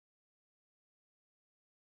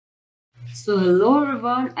So hello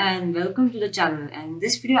everyone and welcome to the channel, and in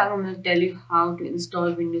this video I'm going to tell you how to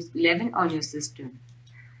install Windows 11 on your system.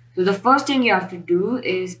 So the first thing you have to do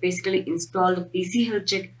is basically install the PC Health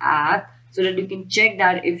Check app so that you can check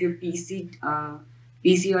that if your PC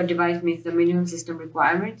or device meets the minimum system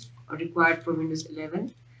requirements required for Windows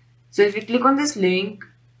 11. So if you click on this link,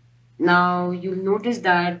 now you'll notice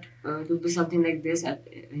that it will be something like this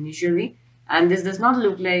initially, and this does not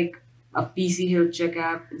look like a PC Health Check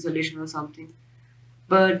app installation or something.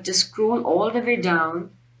 But just scroll all the way down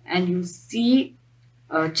and you'll see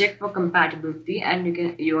check for compatibility, and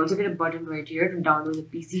you also get a button right here to download the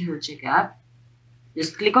PC Health Check app.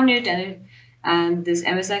 Just click on it and this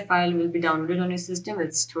MSI file will be downloaded on your system.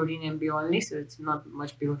 It's 13 MB only, so it's not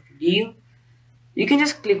much big of a deal. You can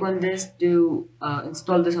just click on this to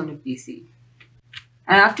install this on your PC.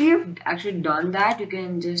 And after you've actually done that, you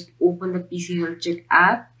can just open the PC Health Check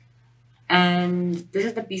app, and this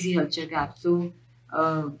is the PC Health Check app. So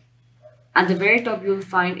at the very top, you'll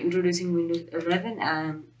find introducing Windows 11,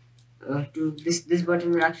 and to this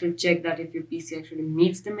button will actually check that if your PC actually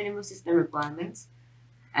meets the minimum system requirements.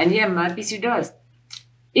 And yeah, my PC does.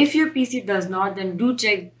 If your PC does not, then do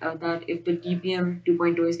check that if the TPM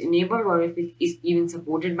 2.0 is enabled or if it is even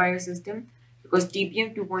supported by your system, because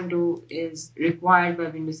TPM 2.0 is required by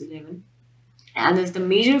Windows 11. And there's the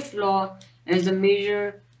major flaw and there's the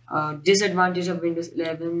major disadvantage of Windows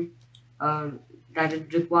 11, that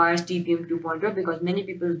it requires TPM 2.0, because many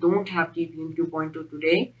people don't have TPM 2.0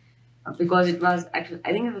 today, because it was actually,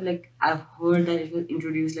 I think it was like, I've heard that it was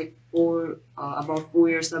introduced like about 4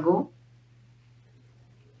 years ago.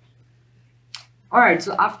 Alright,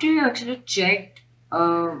 so after you actually checked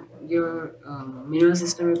your minimum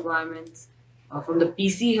system requirements from the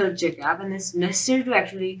PC Health Check app, and it's necessary to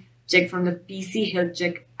actually check from the PC Health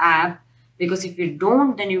Check app, because if you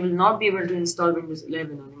don't, then you will not be able to install Windows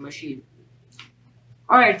 11 on your machine.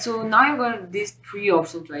 Alright, so now you've got these three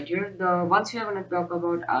options right here. The ones we are going to talk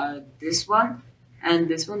about are this one and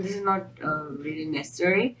this one. This is not really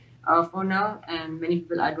necessary for now, and many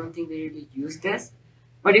people, I don't think they really use this.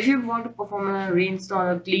 But if you want to perform a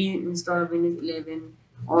reinstall or clean install of Windows 11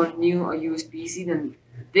 on new or used PC, then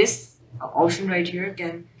this option right here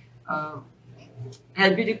can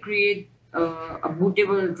help you to create a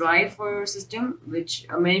bootable drive for your system, which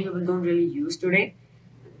many people don't really use today.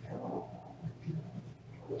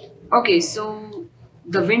 Okay, so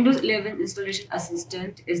the Windows 11 installation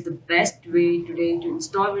assistant is the best way today to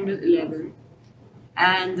install Windows 11,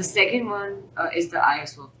 and the second one is the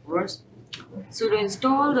ISO, of course. So to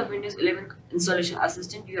install the Windows 11 installation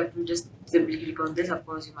assistant, you have to just simply click on this, of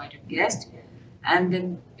course you might have guessed, and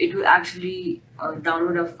then it will actually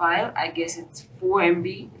download a file. I guess it's 4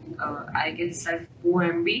 MB. I guess it's like 4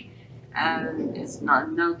 MB, and it's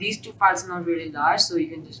not, now these two files are not really large, so you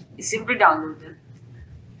can just simply download them.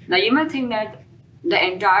 Now you might think that the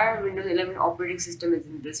entire Windows 11 operating system is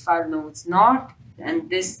in this file. No, it's not, and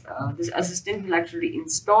this assistant will actually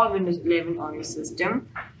install Windows 11 on your system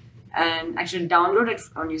and actually download it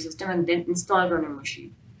on your system and then install it on your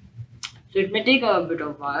machine. So it may take a bit of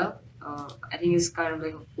a while. I think it's kind of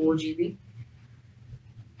like a 4 GB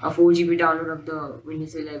download of the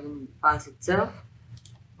Windows 11 files itself.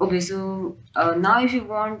 Okay, so now if you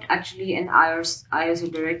want actually an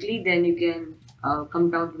ISO directly, then you can come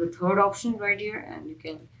down to the third option right here, and you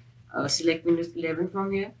can select Windows 11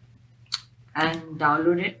 from here and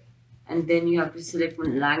download it. And then you have to select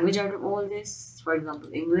one language out of all this, for example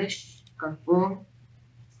English, confirm.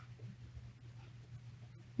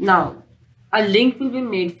 Now a link will be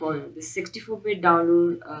made for you. This 64-bit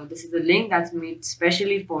download, this is the link that's made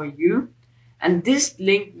specially for you, and this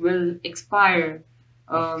link will expire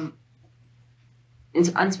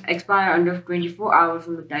expire under 24 hours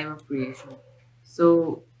from the time of creation.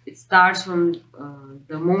 So it starts from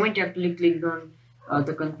the moment you actually clicked on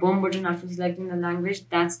the confirm button after selecting the language.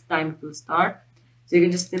 That's the time it will start. So you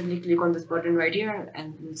can just simply click on this button right here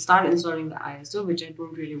and start installing the ISO, which I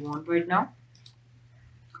don't really want right now.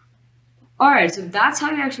 Alright, so that's how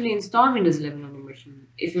you actually install Windows 11 on your machine.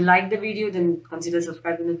 If you like the video, then consider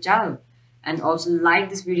subscribing to the channel and also like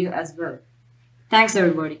this video as well. Thanks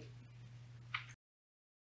everybody.